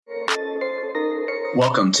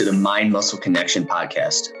Welcome to the Mind Muscle Connection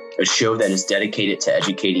podcast, a show that is dedicated to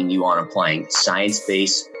educating you on applying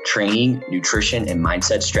science-based training, nutrition, and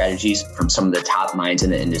mindset strategies from some of the top minds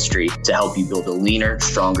in the industry to help you build a leaner,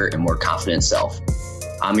 stronger, and more confident self.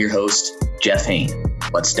 I'm your host, Jeff Hain.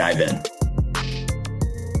 Let's dive in.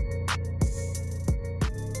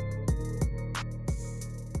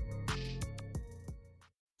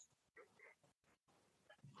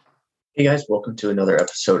 Hey guys, welcome to another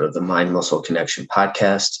episode of the Mind Muscle Connection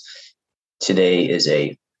podcast. Today is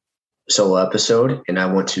a solo episode, and I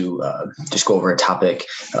want to just go over a topic.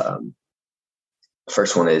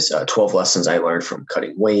 First one is 12 lessons I learned from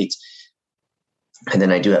cutting weight. And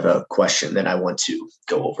then I do have a question that I want to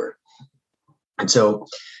go over. And so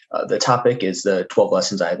the topic is the 12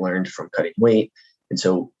 lessons I learned from cutting weight. And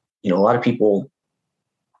so, a lot of people,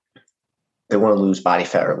 they want to lose body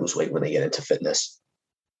fat or lose weight when they get into fitness.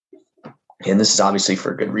 And this is obviously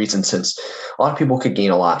for a good reason, since a lot of people could gain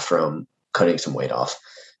a lot from cutting some weight off.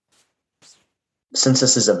 Since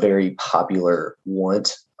this is a very popular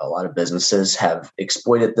want, a lot of businesses have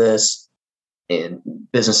exploited this, and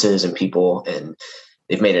businesses and people, and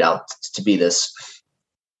they've made it out to be this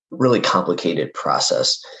really complicated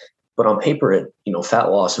process. But on paper, fat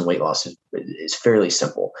loss and weight loss is fairly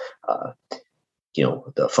simple.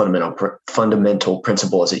 The fundamental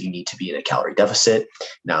principle is that you need to be in a calorie deficit.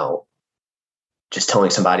 Now, just telling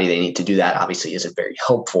somebody they need to do that obviously isn't very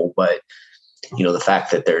helpful, but the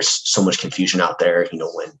fact that there's so much confusion out there,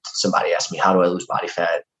 when somebody asks me, how do I lose body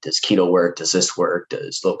fat? Does keto work? Does this work?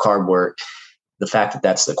 Does low carb work? The fact that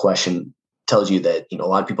that's the question tells you that, a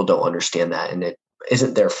lot of people don't understand that, and it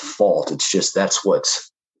isn't their fault. It's just, that's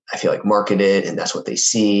what's, I feel like, marketed, and that's what they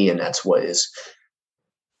see. And that's what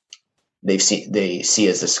they see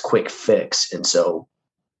as this quick fix. And so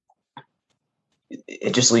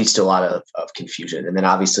it just leads to a lot of confusion. And then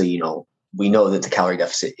obviously, we know that the calorie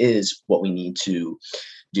deficit is what we need to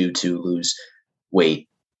do to lose weight.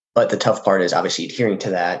 But the tough part is obviously adhering to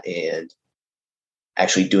that and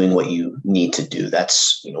actually doing what you need to do.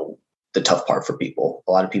 That's, the tough part for people.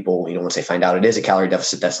 A lot of people, once they find out it is a calorie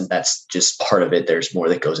deficit, that's just part of it. There's more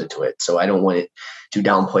that goes into it. So I don't want it to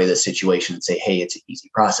downplay the situation and say, hey, it's an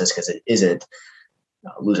easy process, because it isn't.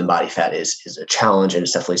 Losing body fat is a challenge, and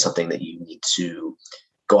it's definitely something that you need to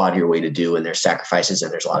go out of your way to do. And there's sacrifices,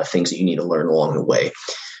 and there's a lot of things that you need to learn along the way.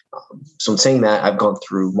 So in saying that, I've gone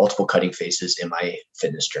through multiple cutting phases in my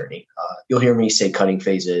fitness journey. You'll hear me say cutting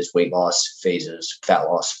phases, weight loss phases, fat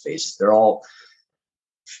loss phases. They're all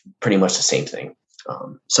pretty much the same thing.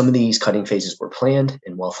 Some of these cutting phases were planned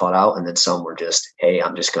and well thought out, and then some were just, hey,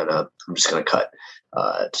 I'm just gonna cut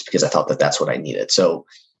just because I thought that that's what I needed. So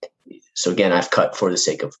again, I've cut for the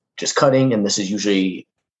sake of just cutting. And this is usually,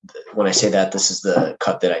 when I say that, this is the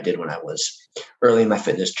cut that I did when I was early in my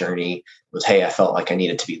fitness journey. Was, hey, I felt like I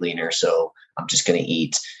needed to be leaner, so I'm just going to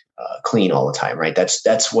eat clean all the time, right?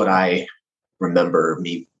 That's what I remember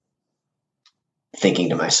me thinking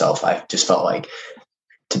to myself. I just felt like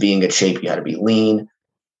to be in good shape, you had to be lean,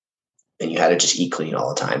 and you had to just eat clean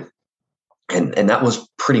all the time. And that was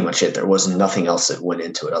pretty much it. There was nothing else that went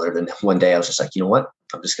into it, other than one day I was just like, you know what?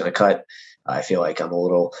 I'm just going to cut. I feel like I'm a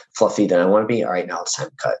little fluffy than I want to be. All right, now it's time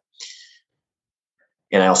to cut.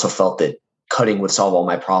 And I also felt that cutting would solve all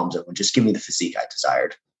my problems and would just give me the physique I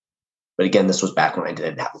desired. But again, this was back when I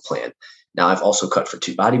didn't have a plan. Now, I've also cut for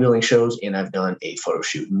 2 bodybuilding shows, and I've done a photo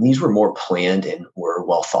shoot. And these were more planned and were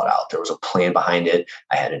well thought out. There was a plan behind it.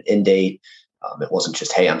 I had an end date. It wasn't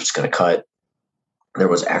just, hey, I'm just going to cut. There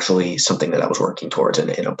was actually something that I was working towards and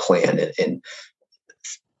a plan. And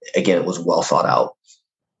again, it was well thought out.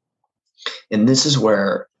 And this is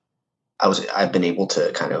where I've been able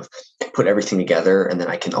to kind of put everything together. And then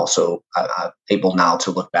I can also, I'm able now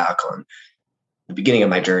to look back on the beginning of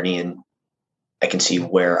my journey, and I can see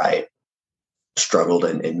where I struggled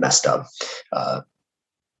and messed up.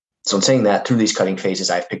 So in saying that, through these cutting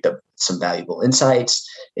phases, I've picked up some valuable insights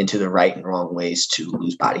into the right and wrong ways to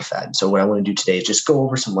lose body fat. And so what I want to do today is just go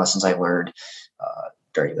over some lessons I learned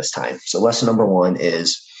during this time. So lesson number 1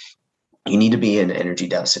 is you need to be in an energy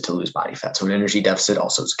deficit to lose body fat. So an energy deficit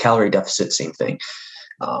also is a calorie deficit, same thing.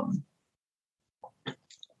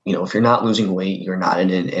 If you're not losing weight, you're not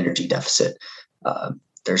in an energy deficit.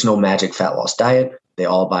 There's no magic fat loss diet. They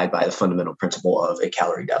all abide by the fundamental principle of a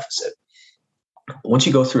calorie deficit. Once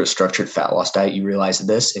you go through a structured fat loss diet, you realize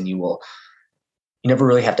this, and you never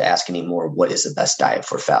really have to ask anymore, what is the best diet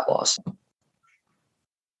for fat loss?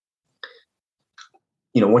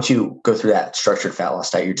 Once you go through that structured fat loss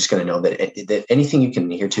diet, you're just going to know that anything you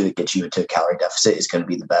can adhere to that gets you into a calorie deficit is going to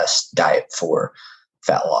be the best diet for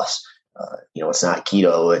fat loss. It's not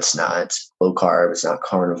keto, it's not low carb, it's not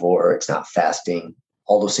carnivore, it's not fasting.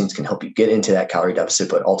 all those things can help you get into that calorie deficit,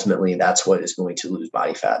 but ultimately that's what is going to lose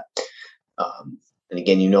body fat. And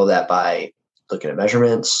again, you know that by looking at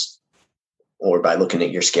measurements or by looking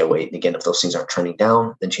at your scale weight. And again, if those things aren't trending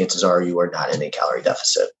down, then chances are you are not in a calorie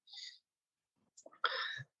deficit.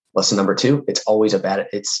 Lesson number 2, it is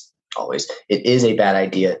a bad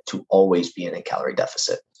idea to always be in a calorie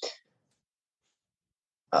deficit.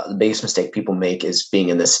 The biggest mistake people make is being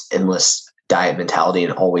in this endless diet mentality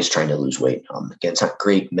and always trying to lose weight. Again, it's not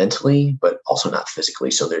great mentally, but also not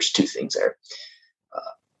physically. So there's two things there.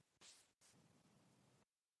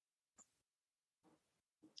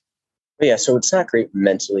 So it's not great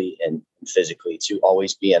mentally and physically to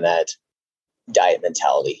always be in that diet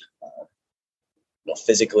mentality.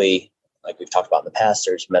 Physically, like we've talked about in the past,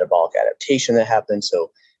 there's metabolic adaptation that happens.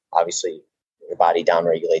 So obviously your body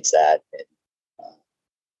downregulates that. And,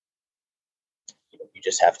 you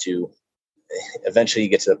just have to, eventually you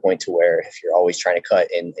get to the point to where if you're always trying to cut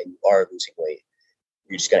and you are losing weight,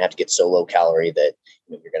 you're just going to have to get so low calorie that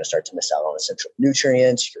you're going to start to miss out on essential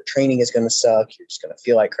nutrients. Your training is going to suck. You're just going to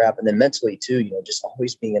feel like crap. And then mentally too, just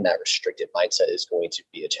always being in that restricted mindset is going to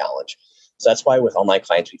be a challenge. So that's why with online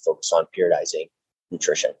clients, we focus on periodizing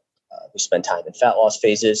nutrition. We spend time in fat loss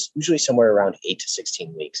phases, usually somewhere around 8 to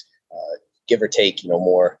 16 weeks, give or take,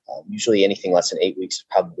 more. Usually anything less than 8 weeks is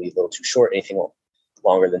probably a little too short. Anything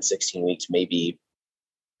longer than 16 weeks may be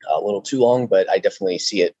a little too long, but I definitely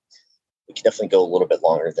see it. We can definitely go a little bit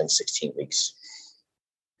longer than 16 weeks.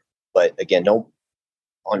 But again,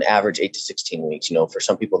 on average, 8 to 16 weeks. For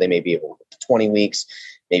some people, they may be able to 20 weeks,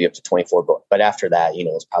 maybe up to 24. But after that,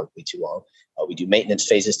 it's probably too long. We do maintenance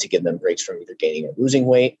phases to give them breaks from either gaining or losing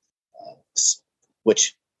weight,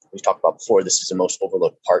 which we've talked about before. This is the most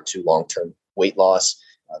overlooked part to long-term weight loss,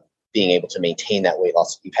 being able to maintain that weight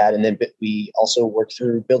loss that you've had. And then we also work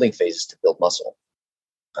through building phases to build muscle.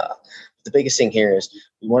 The biggest thing here is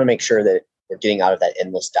we want to make sure that we're getting out of that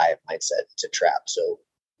endless diet mindset. It's a trap. So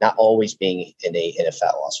not always being in a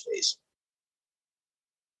fat loss phase.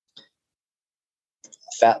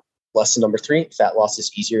 Lesson number 3, fat loss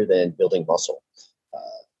is easier than building muscle.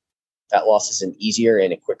 Fat loss is an easier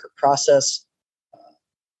and a quicker process.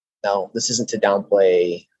 Now, this isn't to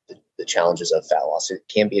downplay the challenges of fat loss. It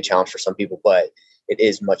can be a challenge for some people, but it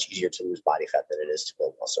is much easier to lose body fat than it is to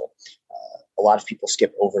build muscle. A lot of people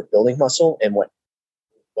skip over building muscle, and what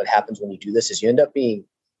happens when you do this is you end up being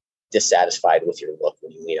dissatisfied with your look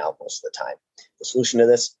when you lean out most of the time. The solution to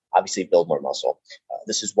this, obviously, build more muscle.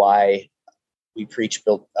 This is why we preach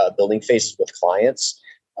building phases with clients.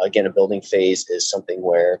 Again, a building phase is something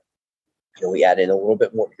where we add in a little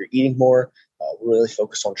bit more. You're eating more. We're really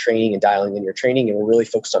focused on training and dialing in your training, and we're really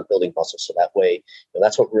focused on building muscle. So that way,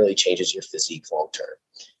 that's what really changes your physique long term.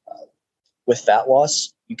 With fat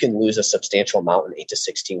loss, you can lose a substantial amount in 8 to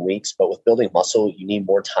 16 weeks, but with building muscle, you need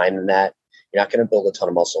more time than that. You're not going to build a ton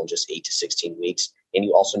of muscle in just 8 to 16 weeks, and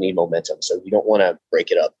you also need momentum. So you don't want to break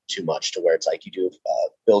it up too much to where it's like you do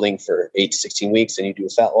building for 8 to 16 weeks and you do a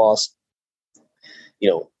fat loss.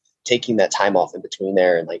 Taking that time off in between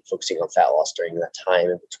there and like focusing on fat loss during that time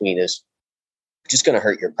in between is just going to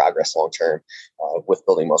hurt your progress long term with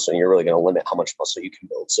building muscle. And you're really going to limit how much muscle you can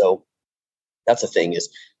build. So that's the thing, is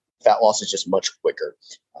fat loss is just much quicker.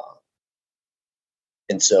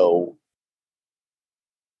 And so,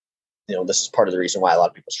 this is part of the reason why a lot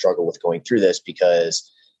of people struggle with going through this,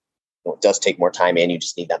 because it does take more time and you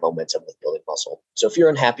just need that momentum with building muscle. So if you're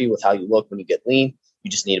unhappy with how you look when you get lean,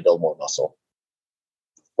 you just need to build more muscle.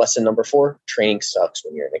 Lesson number 4, training sucks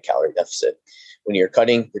when you're in a calorie deficit. When you're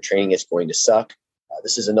cutting, your training is going to suck.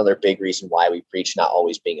 This is another big reason why we preach not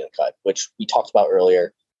always being in a cut, which we talked about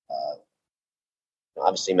earlier.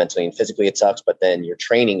 Obviously, mentally and physically it sucks, but then your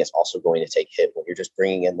training is also going to take hit when you're just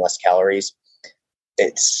bringing in less calories.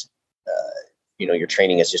 It's, your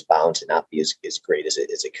training is just bound to not be as great as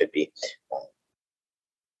it could be.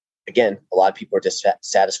 Again, a lot of people are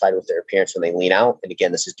dissatisfied with their appearance when they lean out. And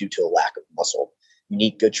again, this is due to a lack of muscle. You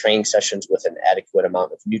need good training sessions with an adequate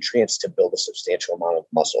amount of nutrients to build a substantial amount of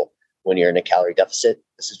muscle. When you're in a calorie deficit,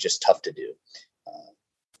 this is just tough to do.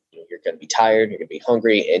 You're going to be tired, you're going to be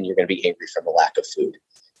hungry, and you're going to be angry from the lack of food.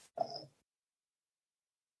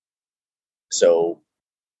 So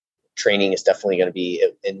training is definitely going to be,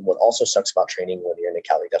 and what also sucks about training when you're in a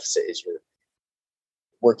calorie deficit is you're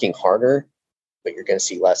working harder, but you're going to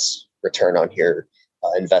see less return on your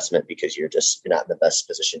investment because you're not in the best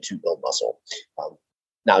position to build muscle.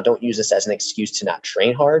 Now, don't use this as an excuse to not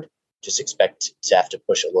train hard. Just expect to have to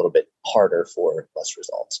push a little bit harder for less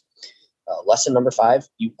results. Lesson number 5,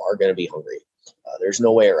 you are going to be hungry. There's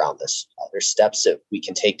no way around this. There's steps that we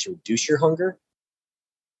can take to reduce your hunger.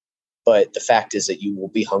 But the fact is that you will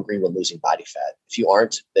be hungry when losing body fat. If you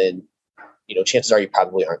aren't, then chances are you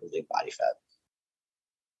probably aren't losing body fat.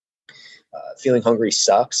 Feeling hungry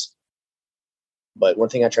sucks, but one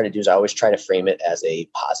thing I try to do is I always try to frame it as a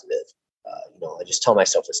positive. I just tell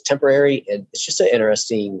myself it's temporary, and it's just an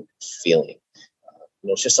interesting feeling.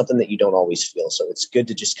 It's just something that you don't always feel, so it's good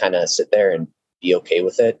to just kind of sit there and be okay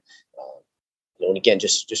with it. And again,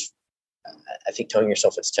 just I think telling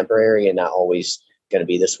yourself it's temporary and not always going to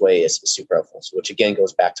be this way is super helpful. So, which again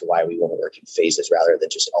goes back to why we want to work in phases rather than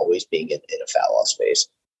just always being in a fat loss phase.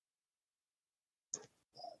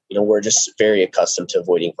 We're just very accustomed to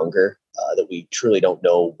avoiding hunger, that we truly don't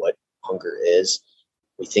know what hunger is.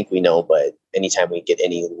 We think we know, but anytime we get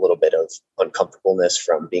any little bit of uncomfortableness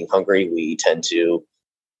from being hungry, we tend to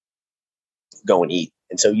go and eat.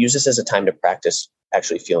 And so use this as a time to practice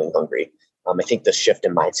actually feeling hungry. I think the shift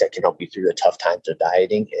in mindset can help you through the tough times of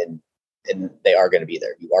dieting, and they are going to be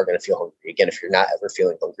there. You are going to feel hungry. Again, if you're not ever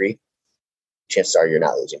feeling hungry, chances are you're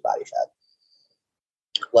not losing body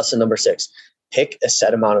fat. Lesson number 6, pick a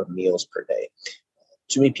set amount of meals per day.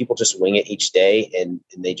 Too many people just wing it each day, and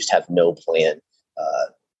they just have no plan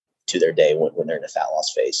to their day when they're in a fat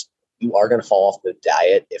loss phase. You are going to fall off the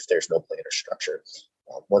diet if there's no plan or structure.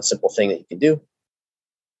 One simple thing that you can do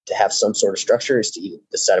to have some sort of structure is to eat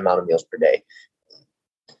the set amount of meals per day.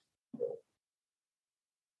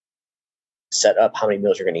 Set up how many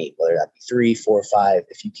meals you're going to eat, whether that be 3, 4, 5.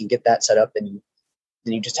 If you can get that set up, then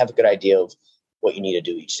you just have a good idea of what you need to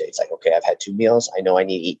do each day. It's like, okay, I've had 2 meals. I know I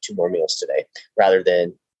need to eat 2 more meals today, rather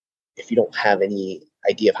than if you don't have any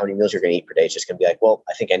idea of how many meals you're going to eat per day, it's just going to be like, well,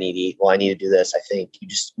 I think I need to eat. Well, I need to do this. I think you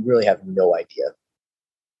really have no idea.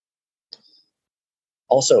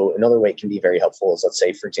 Also, another way it can be very helpful is, let's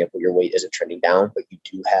say, for example, your weight isn't trending down, but you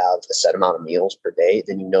do have a set amount of meals per day,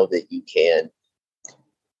 then you know that you can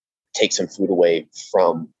take some food away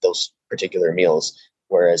from those particular meals.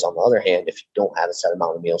 Whereas on the other hand, if you don't have a set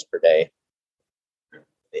amount of meals per day,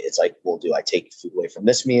 it's like, well, do I take food away from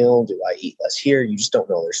this meal? Do I eat less here? You just don't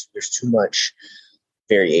know. There's too much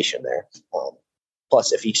variation there.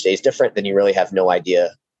 Plus, if each day is different, then you really have no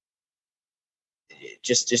idea.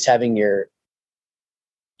 Just having your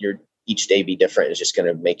each day be different is just going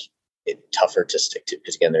to make it tougher to stick to,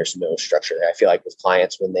 because again, there's no structure there. I feel like with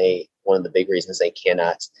clients, one of the big reasons they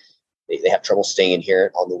have trouble staying in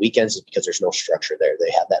here on the weekends is because there's no structure there.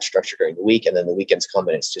 They have that structure during the week, and then the weekends come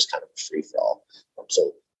and it's just kind of a free for all.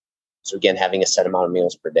 So again, having a set amount of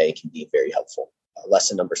meals per day can be very helpful.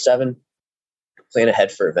 Lesson number 7, plan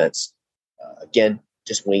ahead for events. Again,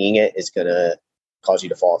 just winging it is going to cause you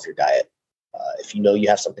to fall off your diet. If you know you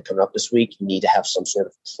have something coming up this week, you need to have some sort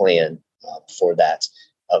of plan for that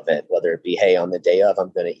event, whether it be, hey, on the day of,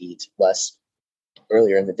 I'm going to eat less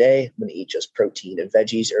earlier in the day. I'm going to eat just protein and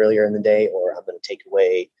veggies earlier in the day, or I'm going to take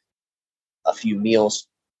away a few meals,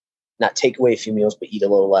 not take away a few meals, but eat a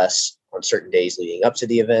little less on certain days leading up to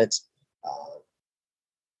the event.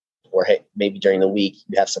 Or hey, maybe during the week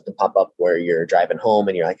you have something pop up where you're driving home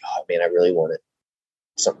and you're like, oh man, I really wanted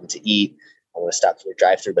something to eat. I want to stop for the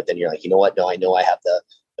drive-through, but then you're like, you know what? No, I know I have the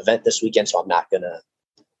event this weekend, so I'm not going to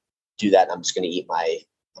do that. I'm just going to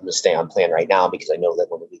I'm going to stay on plan right now, because I know that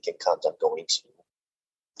when the weekend comes, I'm going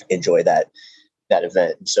to enjoy that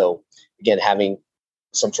event. And so again, having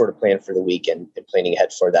some sort of plan for the week and planning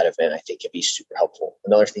ahead for that event, I think can be super helpful.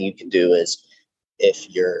 Another thing you can do is,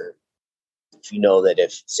 if you know that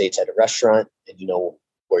say it's at a restaurant and you know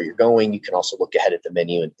where you're going, you can also look ahead at the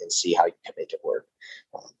menu and see how you can make it work.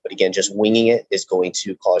 But again, just winging it is going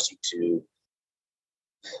to cause you to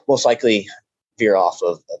most likely veer off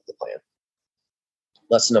of the plan.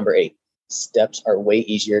 Lesson number 8, steps are way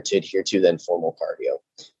easier to adhere to than formal cardio.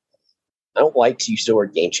 I don't like to use the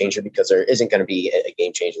word game changer, because there isn't going to be a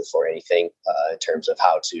game changer for anything in terms of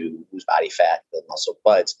how to lose body fat and muscle.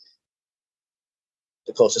 But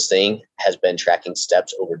the closest thing has been tracking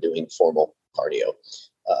steps over doing formal cardio.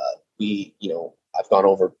 I've gone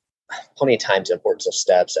over plenty of times the importance of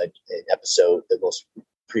steps. The most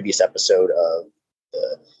previous episode of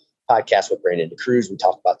the podcast with Brandon DeCruz, we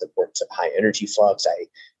talked about the importance of high energy flux. I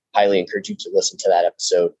highly encourage you to listen to that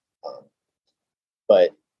episode.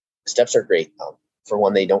 But steps are great. For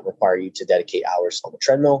one, they don't require you to dedicate hours on the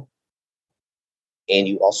treadmill, and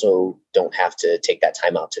you also don't have to take that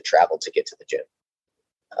time out to travel to get to the gym.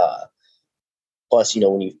 Plus,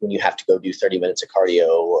 when you have to go do 30 minutes of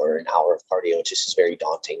cardio or an hour of cardio, it just is very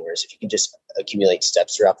daunting. Whereas if you can just accumulate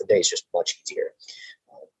steps throughout the day, it's just much easier.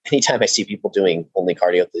 Anytime I see people doing only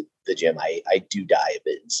cardio at the gym, I do die a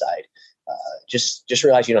bit inside. Just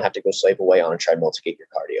realize you don't have to go slave away on a treadmill to get your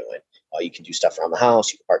cardio in. You can do stuff around the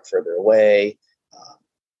house. You can park further away.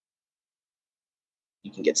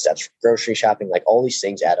 You can get steps from grocery shopping. Like all these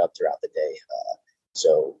things add up throughout the day.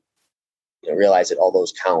 So realize that all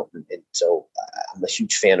those count. And so I'm a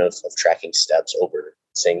huge fan of tracking steps over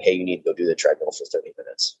saying, hey, you need to go do the treadmill for 30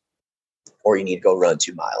 minutes or you need to go run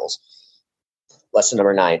 2 miles. Lesson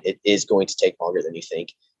number 9, it is going to take longer than you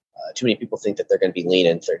think. Too many people think that they're going to be lean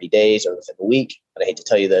in 30 days or within a week. But I hate to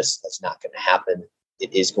tell you this, that's not going to happen.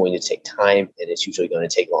 It is going to take time, and it's usually going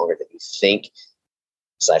to take longer than you think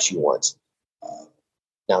 / you want.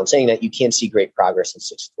 Now, I'm saying that you can see great progress in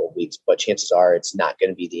 6 to 12 weeks, but chances are it's not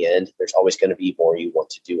going to be the end. There's always going to be more you want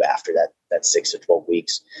to do after that 6 to 12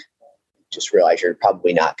 weeks. Just realize you're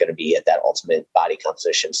probably not going to be at that ultimate body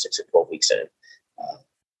composition 6 to 12 weeks in.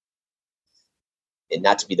 And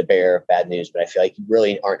not to be the bearer of bad news, but I feel like you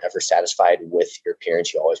really aren't ever satisfied with your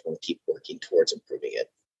appearance. You always want to keep working towards improving it.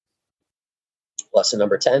 Lesson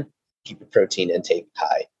number 10, keep your protein intake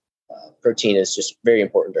high. Protein is just very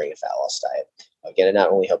important during a fat loss diet. Again, it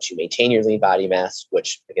not only helps you maintain your lean body mass,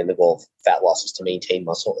 which again, the goal of fat loss is to maintain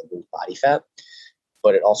muscle and lose body fat,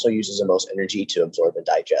 but it also uses the most energy to absorb and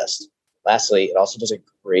digest. Lastly, it also does a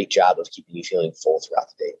great job of keeping you feeling full throughout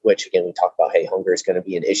the day, which again, we talk about, hey, hunger is going to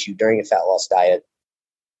be an issue during a fat loss diet.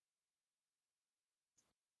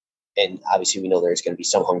 And obviously we know there's going to be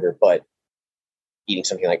some hunger, but eating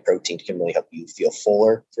something like protein can really help you feel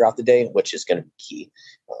fuller throughout the day, which is going to be key.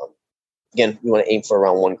 Again, we want to aim for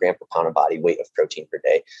around 1 gram per pound of body weight of protein per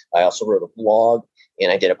day. I also wrote a blog and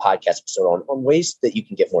I did a podcast episode on ways that you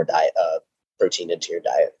can get more protein into your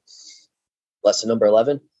diet. Lesson number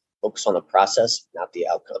 11, focus on the process, not the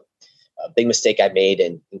outcome. A big mistake I made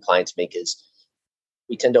and clients make is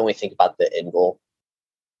we tend to only think about the end goal,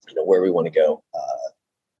 where we want to go.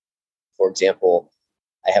 For example,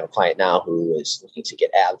 I have a client now who is looking to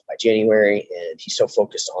get abs by January, and he's so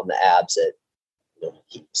focused on the abs that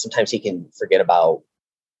sometimes he can forget about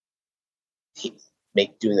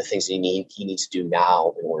doing the things that he needs to do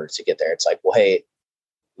now in order to get there. It's like, well, hey,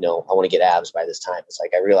 I want to get abs by this time. It's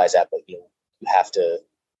like, I realize that, but you have to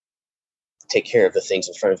take care of the things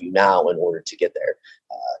in front of you now in order to get there.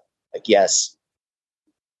 Yes,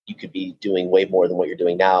 you could be doing way more than what you're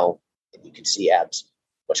doing now, and you can see abs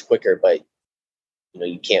much quicker, but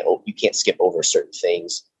you can't skip over certain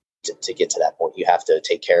things to get to that point. You have to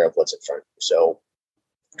take care of what's in front of you. So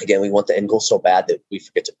again, we want the end goal so bad that we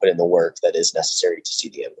forget to put in the work that is necessary to see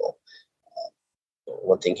the end goal.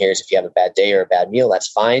 One thing here is if you have a bad day or a bad meal, that's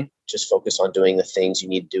fine. Just focus on doing the things you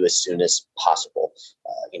need to do as soon as possible.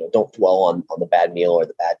 Don't dwell on the bad meal or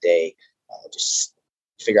the bad day. Just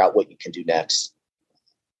figure out what you can do next.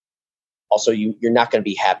 Also, you're not going to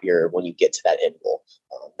be happier when you get to that end goal.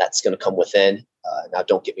 That's going to come within. Now,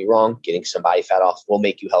 don't get me wrong. Getting some body fat off will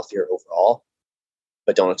make you healthier overall,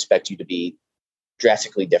 but don't expect you to be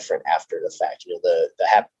drastically different after the fact.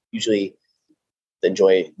 Usually the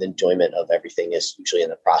enjoyment of everything is usually in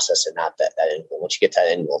the process and not that end goal. Once you get to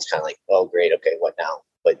that end goal, it's kind of like, oh, great. Okay, what now?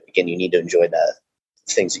 But again, you need to enjoy the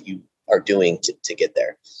things that you are doing to get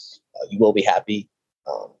there. You will be happy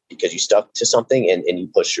because you stuck to something and you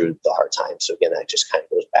pushed through the hard times. So again, that just kind of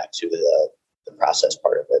goes back to the process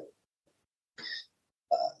part of it.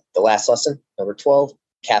 The last lesson, number 12,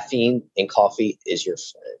 caffeine and coffee is your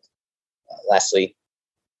friend. Lastly,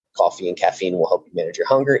 coffee and caffeine will help you manage your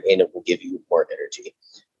hunger and it will give you more energy.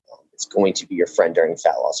 It's going to be your friend during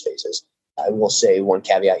fat loss phases. I will say one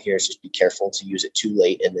caveat here is just be careful to use it too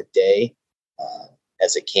late in the day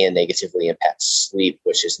as it can negatively impact sleep,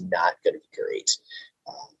 which is not going to be great.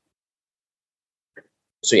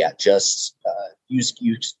 So yeah, just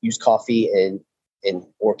use coffee and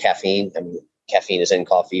or caffeine. I mean, caffeine is in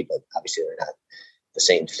coffee, but obviously they're not the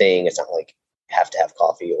same thing. It's not like you have to have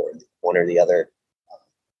coffee or one or the other.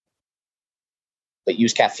 But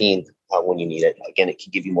use caffeine when you need it. Again, it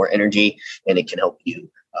can give you more energy and it can help you.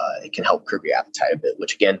 It can help curb your appetite a bit,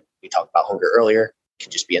 which again, we talked about hunger earlier. It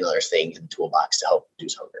can just be another thing in the toolbox to help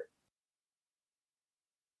reduce hunger.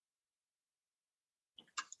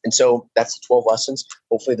 And so that's the 12 lessons.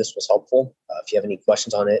 Hopefully this was helpful. If you have any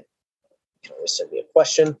questions on it, you can always send me a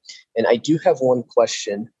question. And I do have one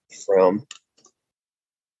question from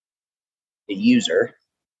a user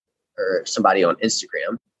or somebody on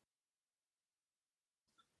Instagram.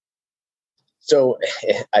 So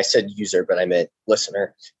I said user, but I meant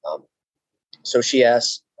listener. So she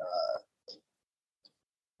asked,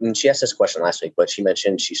 she asked this question last week, but she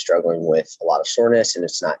mentioned she's struggling with a lot of soreness and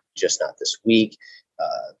it's not this week.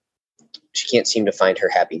 She can't seem to find her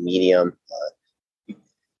happy medium.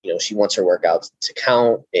 She wants her workouts to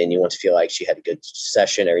count and you want to feel like she had a good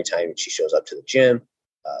session every time she shows up to the gym.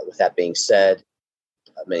 With that being said,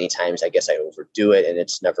 many times I guess I overdo it and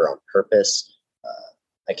it's never on purpose.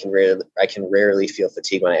 I can rarely feel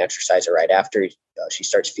fatigue when I exercise or right after. She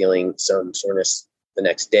starts feeling some soreness the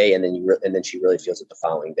next day, and then she really feels it the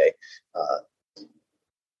following day.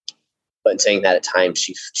 But in saying that, at times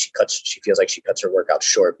she feels like she cuts her workout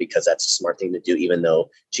short because that's a smart thing to do, even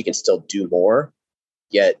though she can still do more.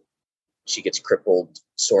 Yet she gets crippled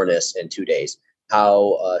soreness in 2 days.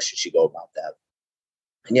 How should she go about that?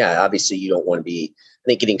 And yeah, obviously you don't want to be. I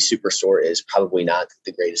think getting super sore is probably not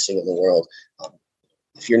the greatest thing in the world.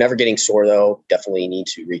 If you're never getting sore, though, definitely need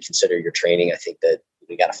to reconsider your training. I think that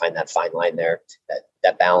we got to find that fine line there,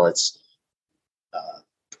 that balance.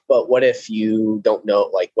 But what if you don't know?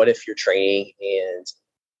 Like, what if you're training and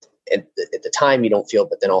at the time you don't feel,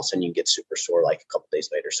 but then all of a sudden you get super sore like a couple days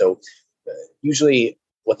later? So usually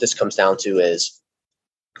what this comes down to is,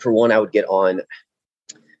 for one, I would get on.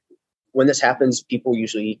 When this happens, people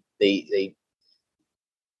usually they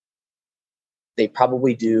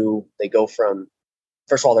probably do. They go from,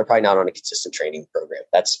 first of all, they're probably not on a consistent training program.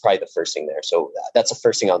 That's probably the first thing there. So that's the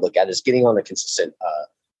first thing I'll look at, is getting on a consistent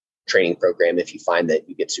training program if you find that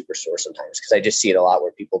you get super sore sometimes. Because I just see it a lot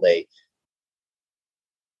where people, they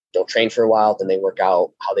don't train for a while, then they work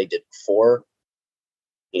out how they did before.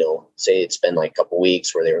 Say it's been like a couple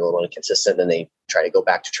weeks where they were a little inconsistent, then they try to go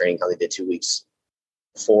back to training how they did 2 weeks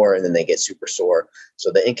before, and then they get super sore.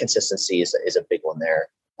 So the inconsistency is a big one there.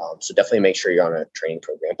 So definitely make sure you're on a training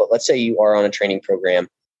program. But let's say you are on a training program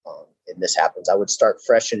and this happens. I would start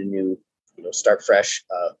fresh in a new, start fresh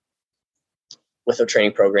with a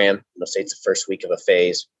training program. Say it's the first week of a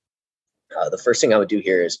phase. The first thing I would do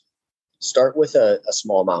here is start with a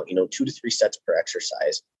small amount, 2 to 3 sets per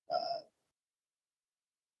exercise.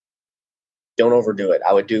 Don't overdo it.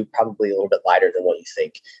 I would do probably a little bit lighter than what you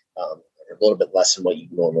think, or a little bit less than what you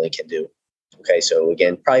normally can do. Okay, so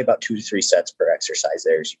again, probably about 2 to 3 sets per exercise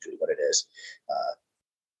there is usually what it is.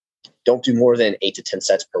 Don't do more than 8 to 10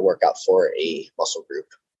 sets per workout for a muscle group.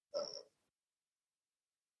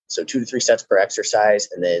 So 2 to 3 sets per exercise,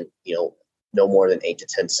 and then, no more than 8 to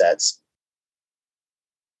 10 sets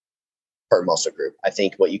per muscle group. I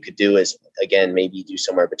think what you could do is, again, maybe do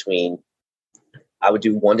somewhere between, I would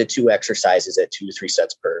do 1 to 2 exercises at 2 to 3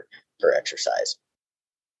 sets per exercise.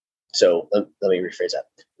 So let me rephrase that.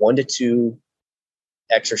 1 to 2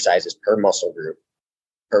 exercises per muscle group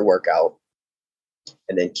per workout,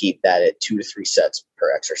 and then keep that at 2 to 3 sets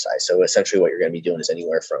per exercise. So essentially what you're going to be doing is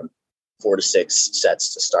anywhere from 4 to 6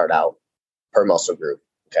 sets to start out per muscle group.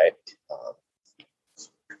 Okay.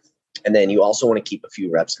 And then you also want to keep a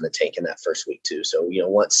few reps in the tank in that first week too. So,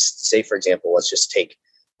 once, say for example, let's just take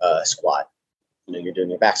a squat. You're doing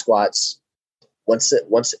your back squats. Once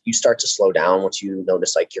you start to slow down, once you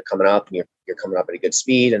notice like you're coming up and you're coming up at a good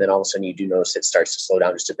speed, and then all of a sudden you do notice it starts to slow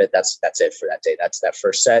down just a bit, that's it for that day. That's that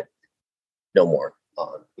first set, no more.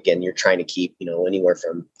 Again, you're trying to keep, anywhere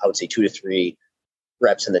from, I would say, 2 to 3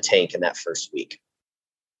 reps in the tank in that first week.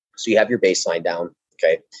 So you have your baseline down.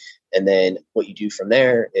 Okay. And then what you do from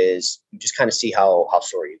there is you just kind of see how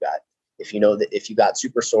sore you got. If you know that if you got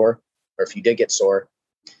super sore, or if you did get sore,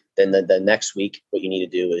 then the next week, what you need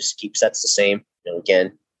to do is keep sets the same.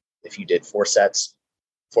 Again, if you did 4 sets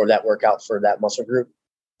for that workout for that muscle group,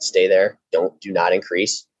 stay there. Do not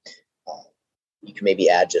increase. You can maybe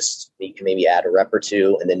add a rep or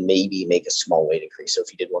 2, and then maybe make a small weight increase. So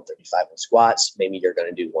if you did 135 on squats, maybe you're going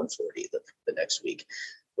to do 140 the next week.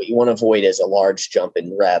 What you want to avoid is a large jump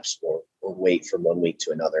in reps or weight from one week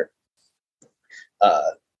to another.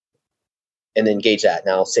 And then gauge that.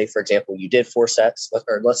 Now, say for example, you did 4 sets,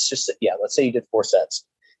 let's say you did 4 sets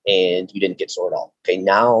and you didn't get sore at all. Okay,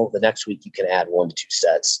 now the next week you can add 1 to 2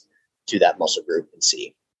 sets to that muscle group and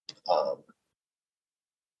see,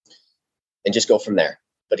 and just go from there.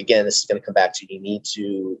 But again, this is going to come back to, you need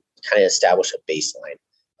to kind of establish a baseline,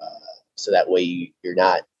 so that way you're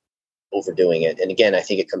not overdoing it. And again, I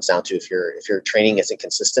think it comes down to, if your training isn't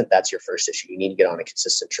consistent, that's your first issue. You need to get on a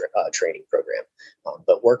consistent training program,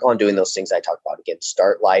 but work on doing those things I talked about. Again,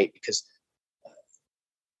 start light, because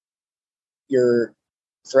your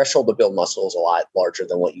threshold to build muscle is a lot larger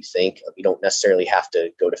than what you think. You don't necessarily have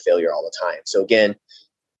to go to failure all the time. So again,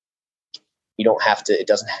 you don't have to. It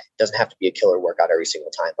doesn't have to be a killer workout every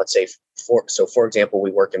single time. Let's say for example,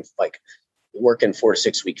 we work in 4 to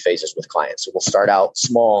 6 week phases with clients. So we'll start out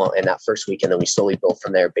small in that first week, and then we slowly build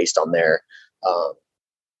from there based on their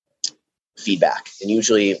feedback. And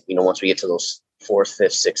usually, once we get to those 4th,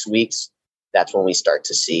 5th, 6th weeks, that's when we start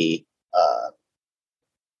to see,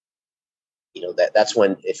 that's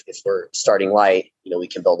when, if we're starting light, we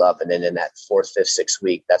can build up. And then in that 4th, 5th, 6th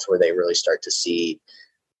week, that's where they really start to see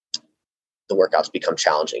the workouts become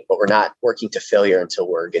challenging. But we're not working to failure until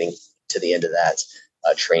we're getting to the end of that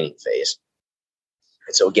training phase.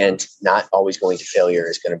 And so again, not always going to failure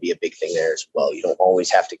is going to be a big thing there as well. You don't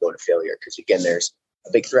always have to go to failure because again, there's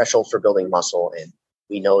a big threshold for building muscle. And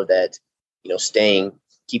we know that,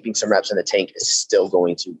 keeping some reps in the tank is still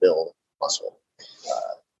going to build muscle.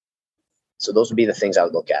 So those would be the things I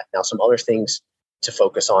would look at. Now, some other things to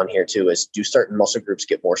focus on here too is, do certain muscle groups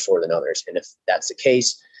get more sore than others? And if that's the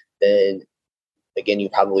case, then again, you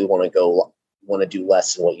probably want to do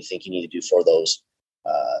less than what you think you need to do for those,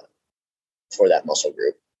 for that muscle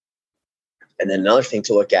group. And then another thing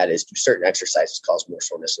to look at is, do certain exercises cause more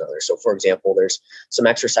soreness than others? So for example, there's some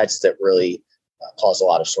exercises that really cause a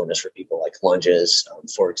lot of soreness for people, like lunges,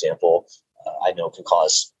 for example, I know can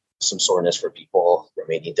cause some soreness for people,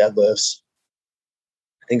 Romanian deadlifts,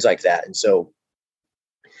 things like that. And so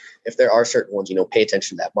if there are certain ones, pay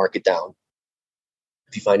attention to that, mark it down.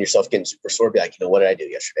 If you find yourself getting super sore, be like, what did I do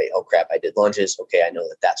yesterday? Oh crap, I did lunges. Okay, I know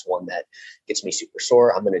that that's one that gets me super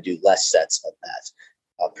sore. I'm going to do less sets of that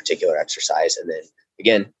particular exercise. And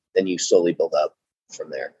then you slowly build up from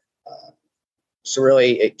there. So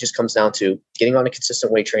really, it just comes down to getting on a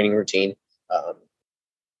consistent weight training routine,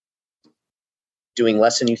 doing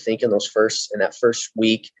less than you think in that first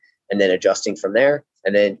week, and then adjusting from there,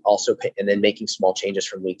 and then making small changes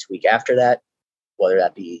from week to week after that, whether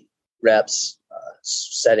that be reps,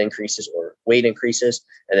 set increases, or weight increases.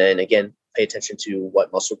 And then again, pay attention to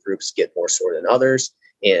what muscle groups get more sore than others,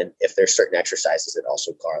 and if there's certain exercises that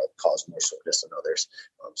also cause more soreness than others.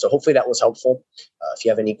 So hopefully that was helpful. If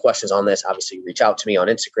you have any questions on this, obviously reach out to me on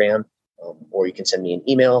Instagram, or you can send me an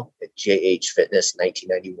email at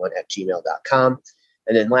jhfitness1991@gmail.com.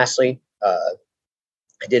 And then lastly, I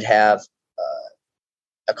did have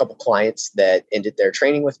a couple clients that ended their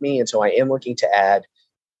training with me. And so I am looking to add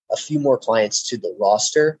a few more clients to the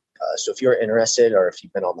roster. So if you're interested, or if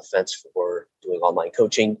you've been on the fence for doing online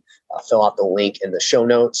coaching, fill out the link in the show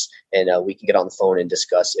notes, and we can get on the phone and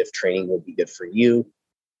discuss if training would be good for you.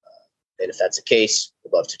 And if that's the case,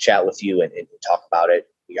 we'd love to chat with you and talk about it.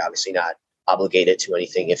 You're obviously not obligated to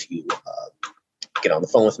anything if you get on the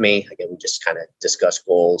phone with me. Again, we just kind of discuss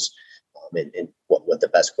goals and what the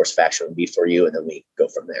best course of action would be for you, and then we go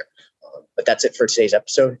from there. But that's it for today's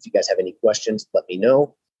episode. If you guys have any questions, let me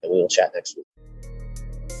know, and we will chat next week.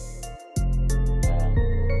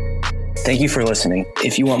 Thank you for listening.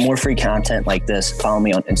 If you want more free content like this, follow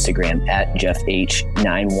me on Instagram at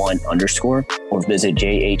JeffH91_ or visit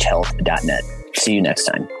jhhealth.net. See you next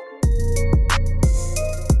time.